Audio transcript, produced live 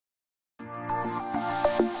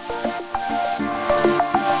Hello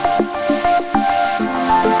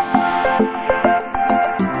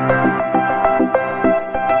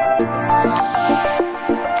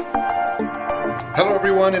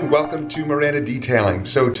everyone and welcome to Miranda Detailing.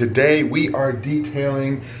 So today we are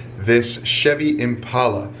detailing this Chevy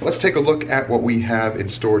Impala. Let's take a look at what we have in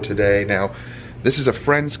store today. Now, this is a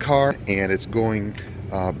friend's car and it's going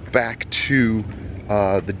back to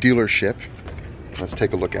the dealership. Let's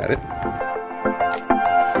take a look at it.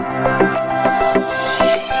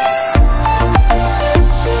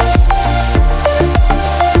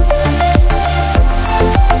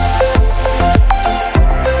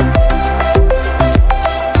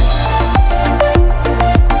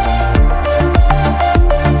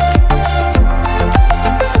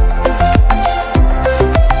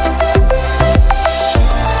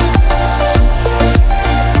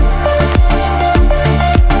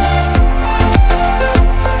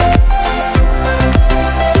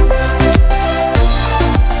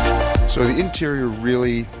 So the interior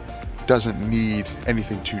really doesn't need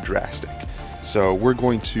anything too drastic. So we're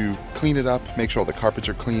going to clean it up, make sure all the carpets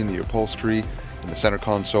are clean, the upholstery, and the center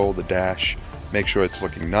console, the dash, make sure it's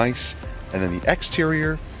looking nice. And then the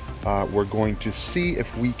exterior, we're going to see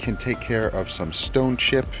if we can take care of some stone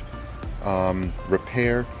chip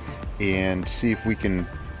repair and see if we can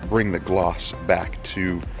bring the gloss back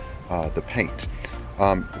to the paint.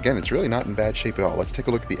 Again, it's really not in bad shape at all. Let's take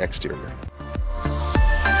a look at the exterior.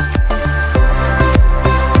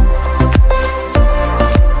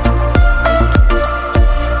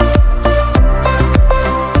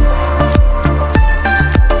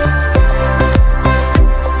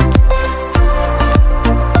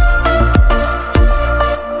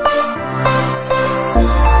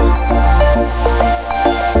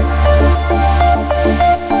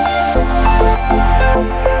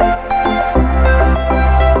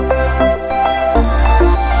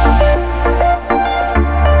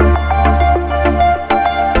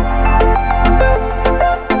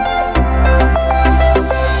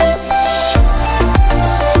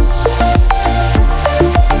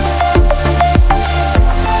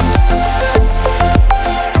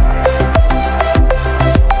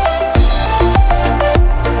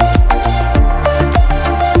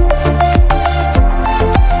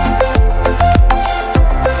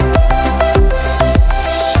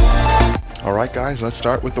 Alright guys, let's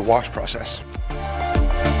start with the wash process.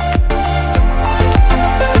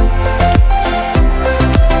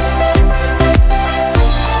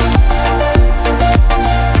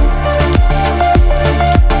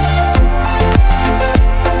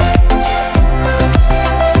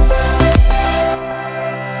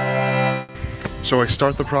 So I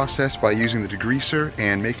start the process by using the degreaser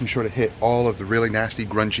and making sure to hit all of the really nasty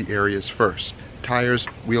grungy areas first. Tires,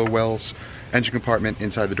 wheel wells, engine compartment,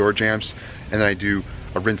 inside the door jambs, and then I do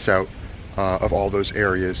a rinse out of all those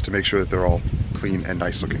areas to make sure that they're all clean and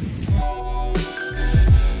nice looking.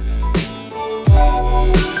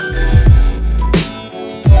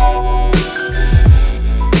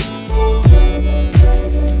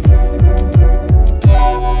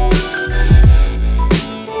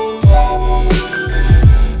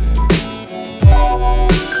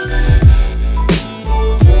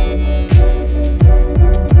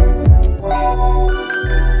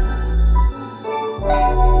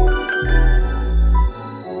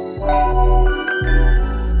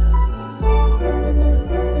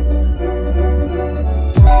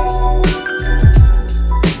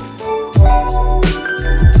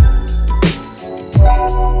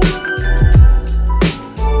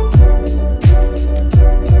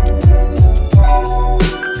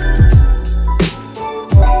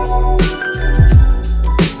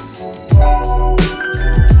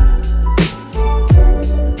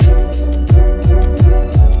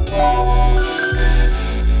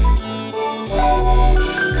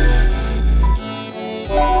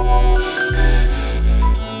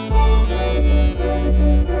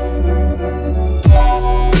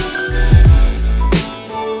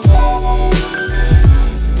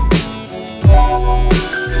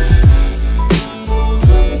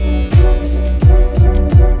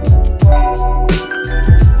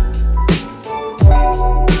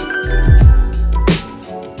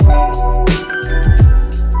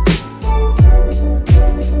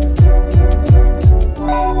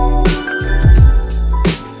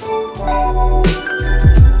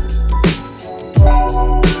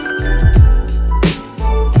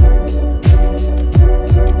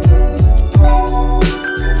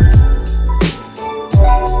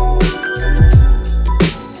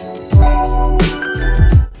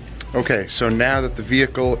 Okay, so now that the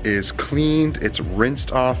vehicle is cleaned, it's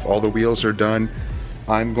rinsed off, all the wheels are done,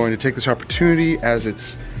 I'm going to take this opportunity as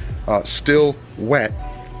it's still wet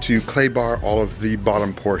to clay bar all of the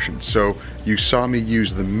bottom portions. So you saw me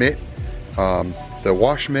use the mitt, the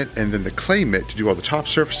wash mitt, and then the clay mitt to do all the top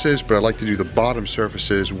surfaces, but I like to do the bottom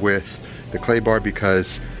surfaces with the clay bar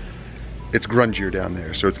because it's grungier down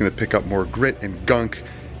there. So it's gonna pick up more grit and gunk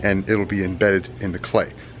and it'll be embedded in the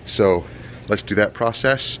clay. So let's do that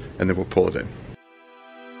process and then we'll pull it in.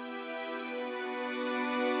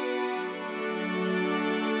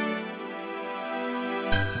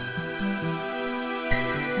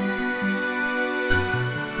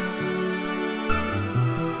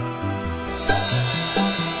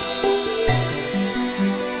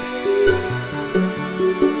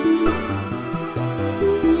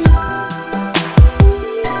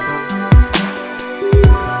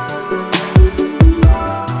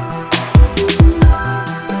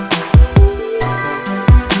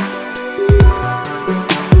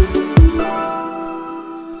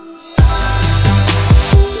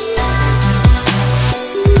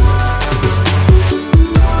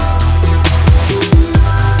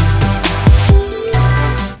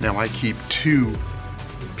 I keep 2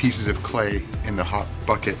 pieces of clay in the hot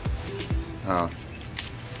bucket.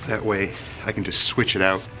 That way I can just switch it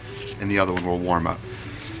out and the other one will warm up.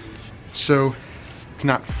 So it's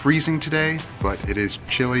not freezing today, but it is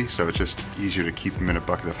chilly, so it's just easier to keep them in a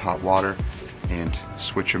bucket of hot water and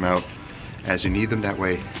switch them out as you need them. That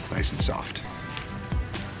way it's nice and soft.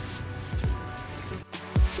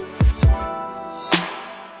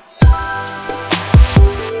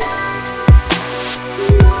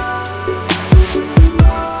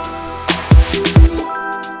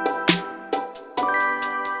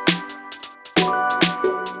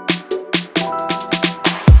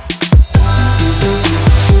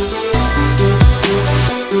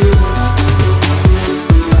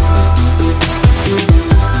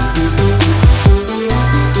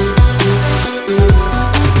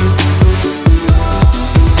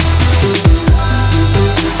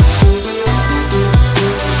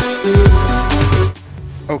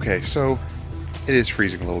 Okay, so it is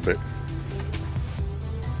freezing a little bit.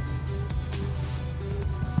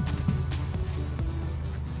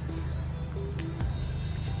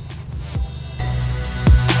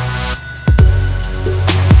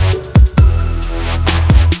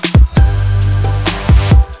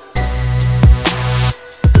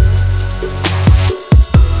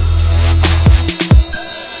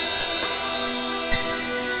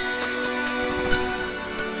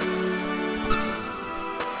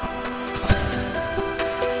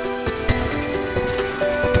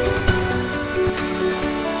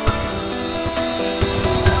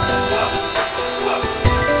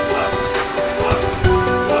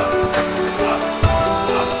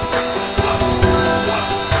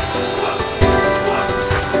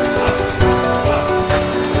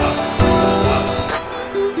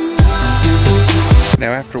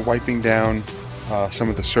 Now after wiping down some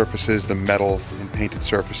of the surfaces, the metal and painted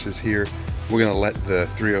surfaces here, we're going to let the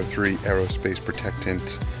 303 aerospace protectant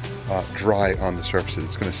dry on the surfaces.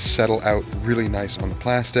 It's going to settle out really nice on the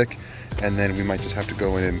plastic, and then we might just have to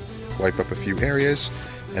go in and wipe up a few areas,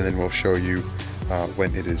 and then we'll show you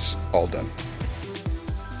when it is all done.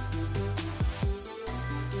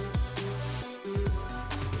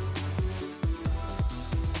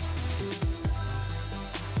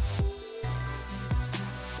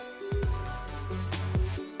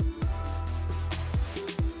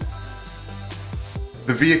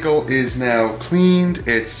 The vehicle is now cleaned.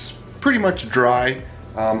 It's pretty much dry.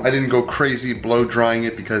 I didn't go crazy blow drying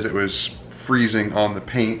it because it was freezing on the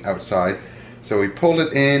paint outside. So we pulled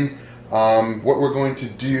it in. What we're going to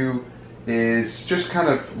do is just kind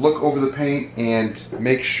of look over the paint and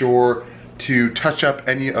make sure to touch up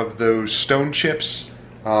any of those stone chips,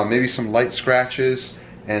 maybe some light scratches,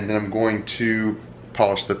 and then I'm going to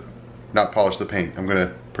not polish the paint. I'm going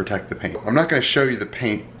to protect the paint. I'm not going to show you the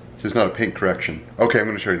paint. This is not a paint correction. Okay, I'm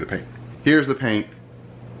going to show you the paint. Here's the paint.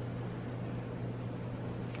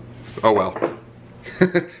 Oh well.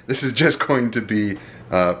 This is just going to be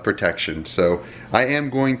protection. So I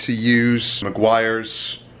am going to use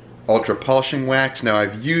Meguiar's Ultra Polishing Wax. Now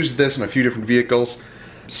I've used this in a few different vehicles.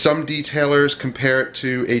 Some detailers compare it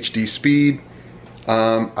to HD Speed.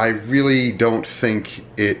 I really don't think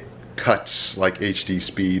it cuts like HD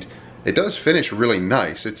Speed. It does finish really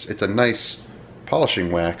nice. It's a nice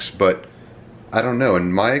polishing wax, but I don't know,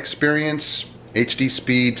 in my experience HD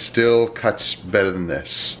Speed still cuts better than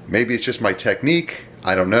this. Maybe it's just my technique,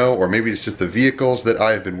 I don't know, or maybe it's just the vehicles that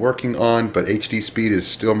I've been working on, but HD Speed is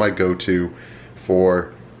still my go-to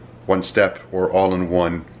for one-step or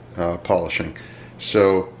all-in-one polishing.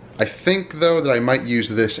 So I think though that I might use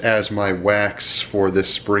this as my wax for this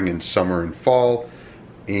spring and summer and fall,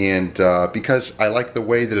 and because I like the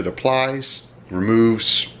way that it applies,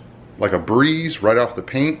 removes like a breeze right off the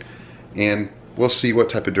paint, and we'll see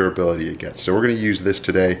what type of durability it gets. So we're going to use this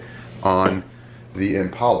today on the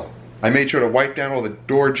Impala. I made sure to wipe down all the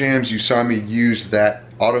door jambs. You saw me use that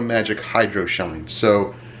Auto Magic Hydro Shine.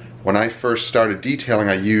 So when I first started detailing,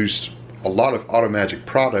 I used a lot of Auto Magic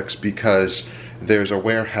products because there's a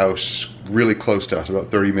warehouse really close to us, about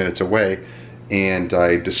 30 minutes away, and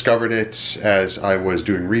I discovered it as I was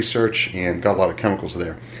doing research and got a lot of chemicals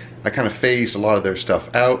there. I kind of phased a lot of their stuff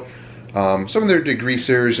out. Some of their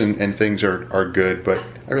degreasers and things are good, but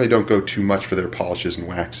I really don't go too much for their polishes and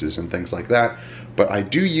waxes and things like that. But I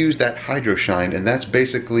do use that Hydro Shine, and that's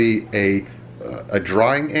basically a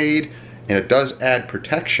drying aid, and it does add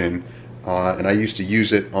protection. And I used to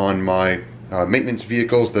use it on my maintenance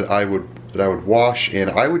vehicles that I would wash, and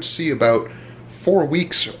I would see about 4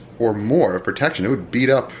 weeks or more of protection. It would beat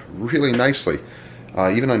up really nicely,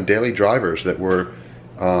 even on daily drivers that were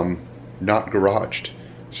not garaged.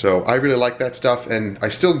 So I really like that stuff, and I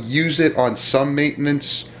still use it on some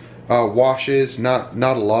maintenance washes, not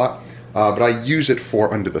a lot, but I use it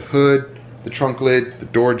for under the hood, the trunk lid, the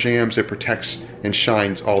door jambs. It protects and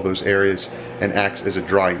shines all those areas and acts as a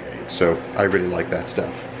drying aid. So I really like that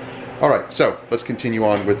stuff. All right, so let's continue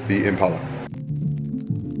on with the Impala.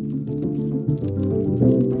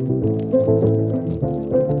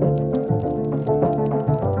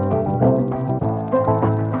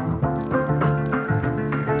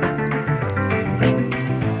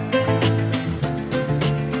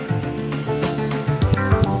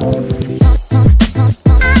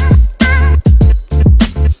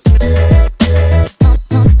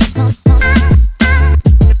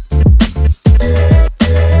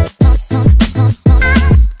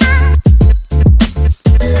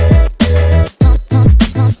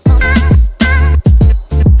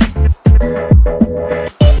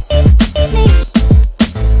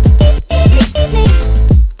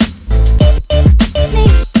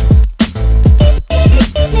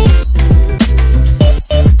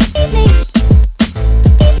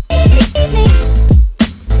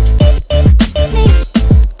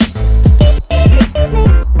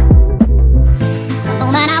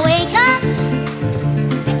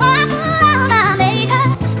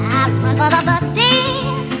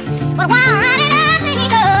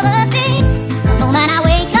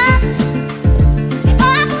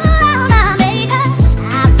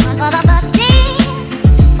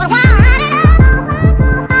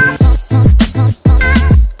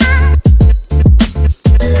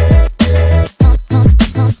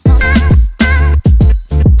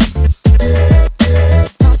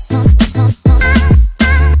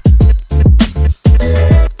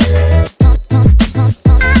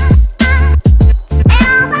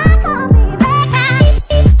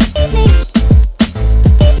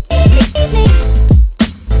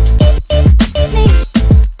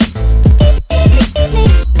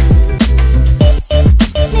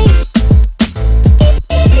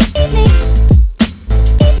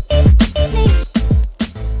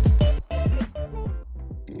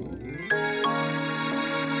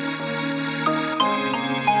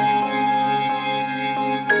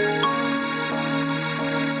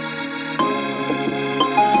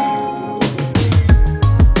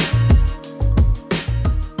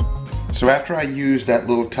 So after I used that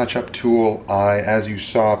little touch-up tool, I, as you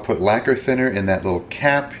saw, put lacquer thinner in that little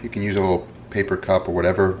cap. You can use a little paper cup or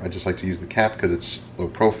whatever. I just like to use the cap because it's low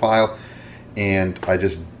profile. And I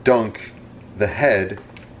just dunk the head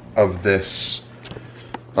of this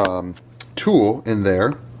tool in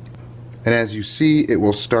there. And as you see, it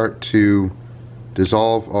will start to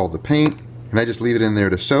dissolve all the paint. And I just leave it in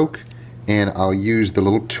there to soak. And I'll use the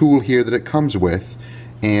little tool here that it comes with,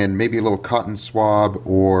 and maybe a little cotton swab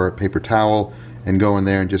or paper towel, and go in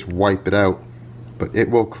there and just wipe it out. But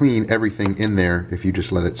it will clean everything in there if you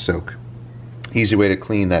just let it soak. Easy way to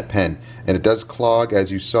clean that pen. And it does clog,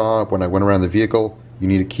 as you saw when I went around the vehicle. You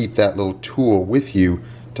need to keep that little tool with you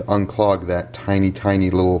to unclog that tiny,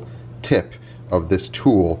 tiny little tip of this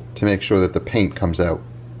tool to make sure that the paint comes out.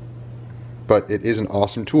 But it is an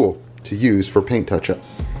awesome tool to use for paint touch-up.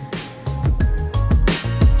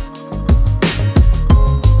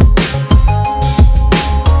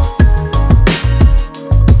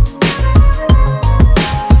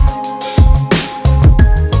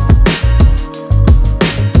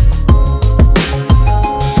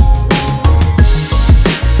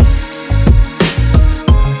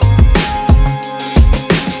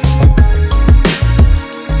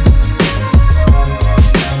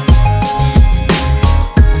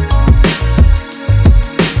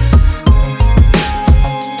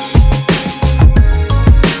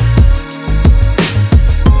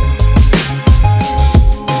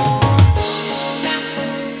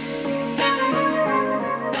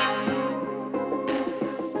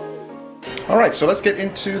 so let's get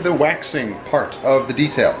into the waxing part of the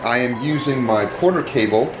detail. I am using my Porter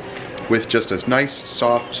cable with just a nice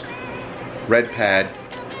soft red pad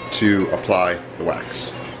to apply the wax.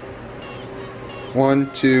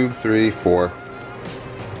 1, 2, 3, 4.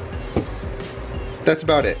 That's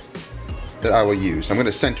about it that I will use. I'm going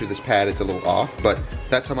to center this pad, it's a little off, but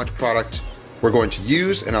that's how much product we're going to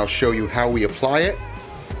use, and I'll show you how we apply it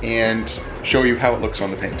and show you how it looks on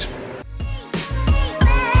the paint.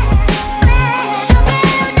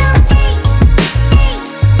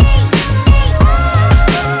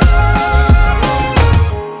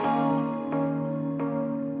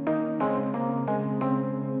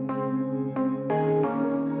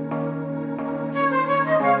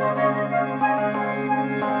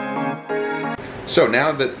 So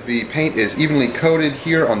now that the paint is evenly coated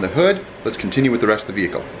here on the hood, let's continue with the rest of the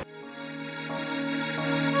vehicle.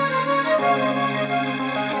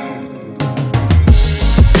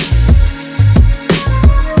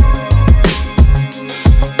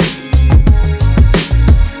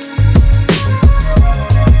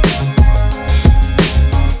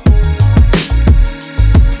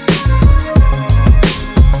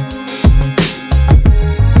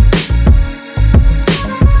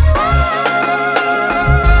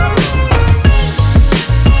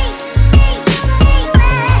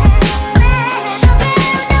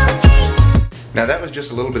 Now that was just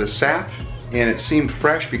a little bit of sap, and it seemed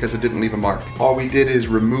fresh because it didn't leave a mark. All we did is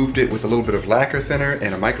removed it with a little bit of lacquer thinner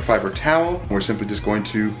and a microfiber towel, and we're simply just going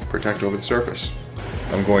to protect over the surface.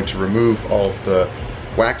 I'm going to remove all of the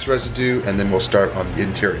wax residue, and then we'll start on the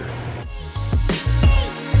interior.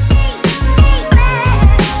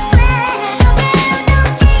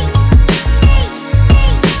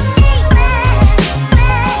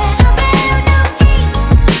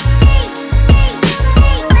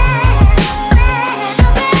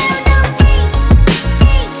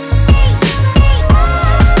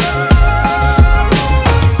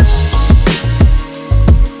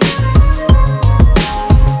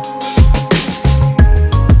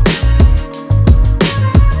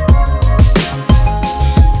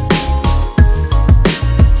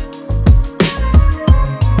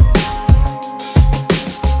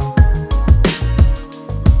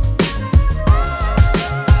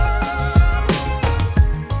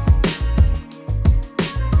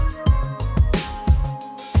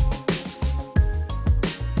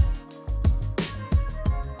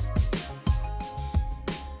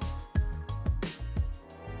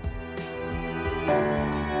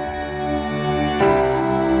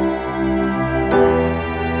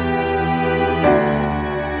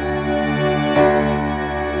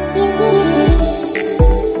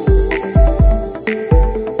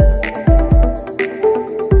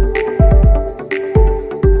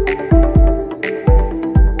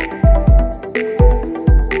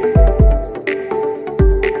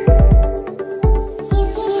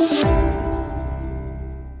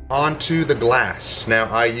 Onto the glass. Now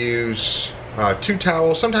I use 2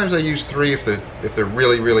 towels. Sometimes I use 3 if they're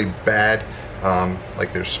really bad,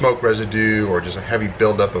 like there's smoke residue or just a heavy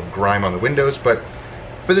buildup of grime on the windows. But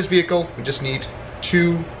for this vehicle, we just need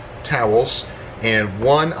 2 towels, and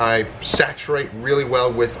one I saturate really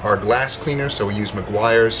well with our glass cleaner. So we use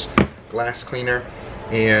Meguiar's glass cleaner,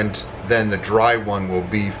 and then the dry one will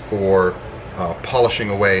be for polishing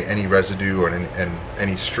away any residue and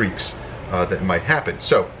any streaks that might happen.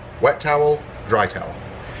 So wet towel, dry towel.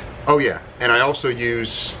 Oh yeah, and I also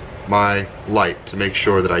use my light to make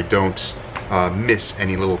sure that I don't miss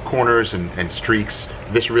any little corners and streaks.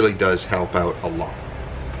 This really does help out a lot.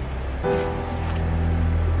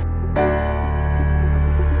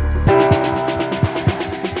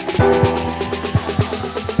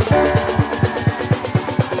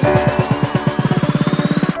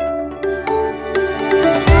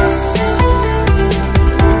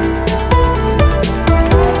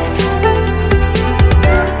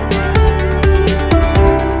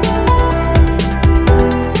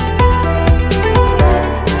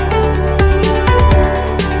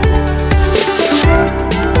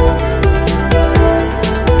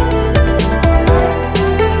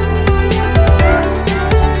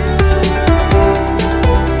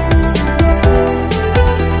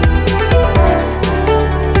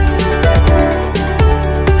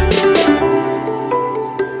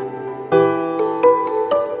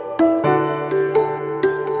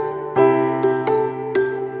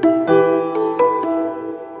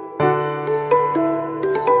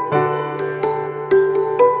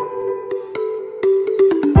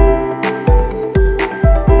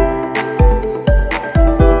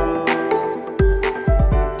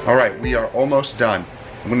 We are almost done.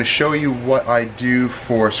 I'm going to show you what I do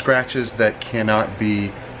for scratches that cannot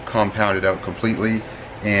be compounded out completely,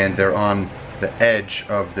 and they're on the edge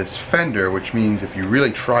of this fender, which means if you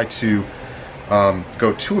really try to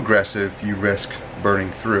go too aggressive, you risk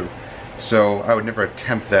burning through. So I would never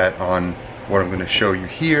attempt that on what I'm going to show you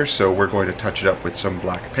here, so we're going to touch it up with some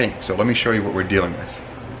black paint. So let me show you what we're dealing with.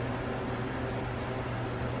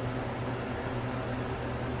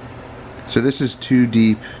 So this is too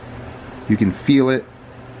deep. You can feel it,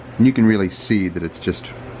 and you can really see that it's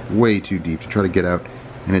just way too deep to try to get out,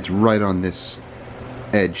 and it's right on this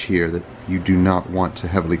edge here that you do not want to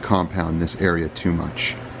heavily compound this area too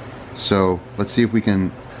much. So let's see if we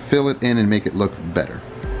can fill it in and make it look better.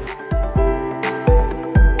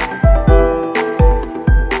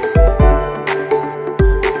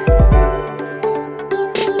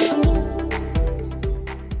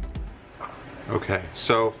 Okay,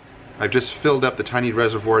 so I've just filled up the tiny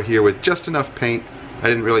reservoir here with just enough paint. I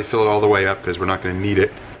didn't really fill it all the way up because we're not going to need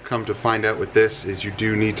it. Come to find out with this is you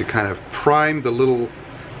do need to kind of prime the little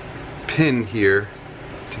pin here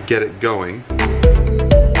to get it going.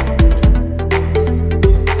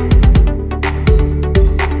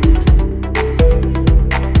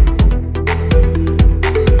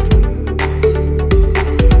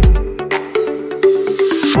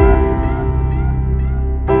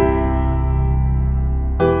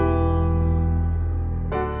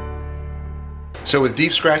 So with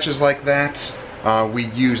deep scratches like that, we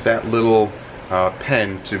use that little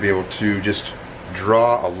pen to be able to just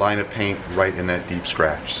draw a line of paint right in that deep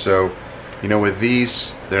scratch. So, you know, with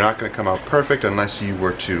these, they're not going to come out perfect unless you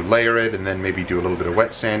were to layer it and then maybe do a little bit of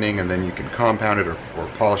wet sanding, and then you can compound it or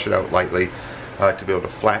polish it out lightly to be able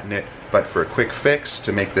to flatten it. But for a quick fix,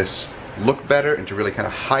 to make this look better and to really kind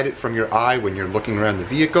of hide it from your eye when you're looking around the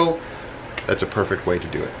vehicle, that's a perfect way to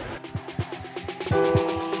do it.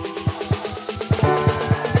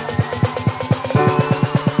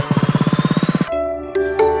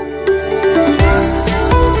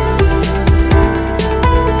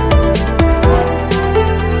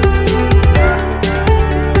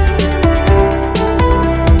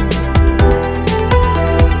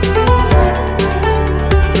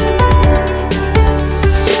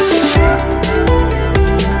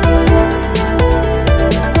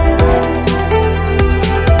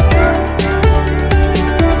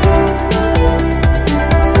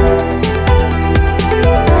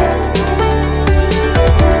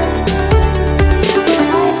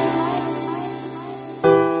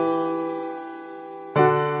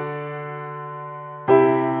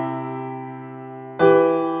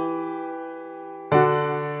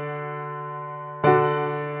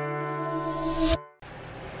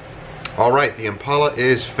 Alright, the Impala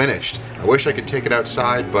is finished. I wish I could take it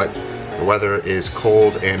outside, but the weather is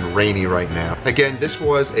cold and rainy right now. Again, this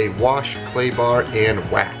was a wash, clay bar, and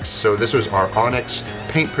wax. So this was our Onyx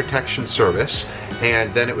paint protection service,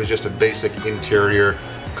 and then it was just a basic interior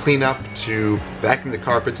cleanup to vacuum the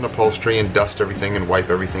carpets and upholstery and dust everything and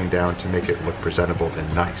wipe everything down to make it look presentable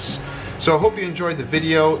and nice. So I hope you enjoyed the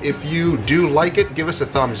video. If you do like it, give us a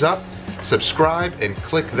thumbs up. Subscribe and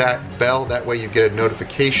click that bell, that way you get a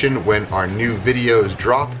notification when our new videos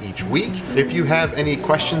drop each week. If you have any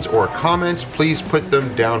questions or comments, please put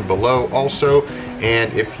them down below also.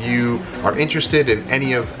 And if you are interested in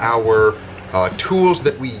any of our tools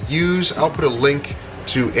that we use, I'll put a link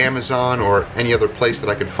to Amazon or any other place that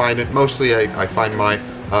I can find it. Mostly I find my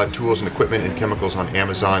tools and equipment and chemicals on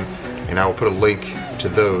Amazon, and I will put a link to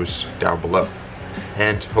those down below.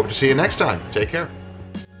 And hope to see you next time. Take care.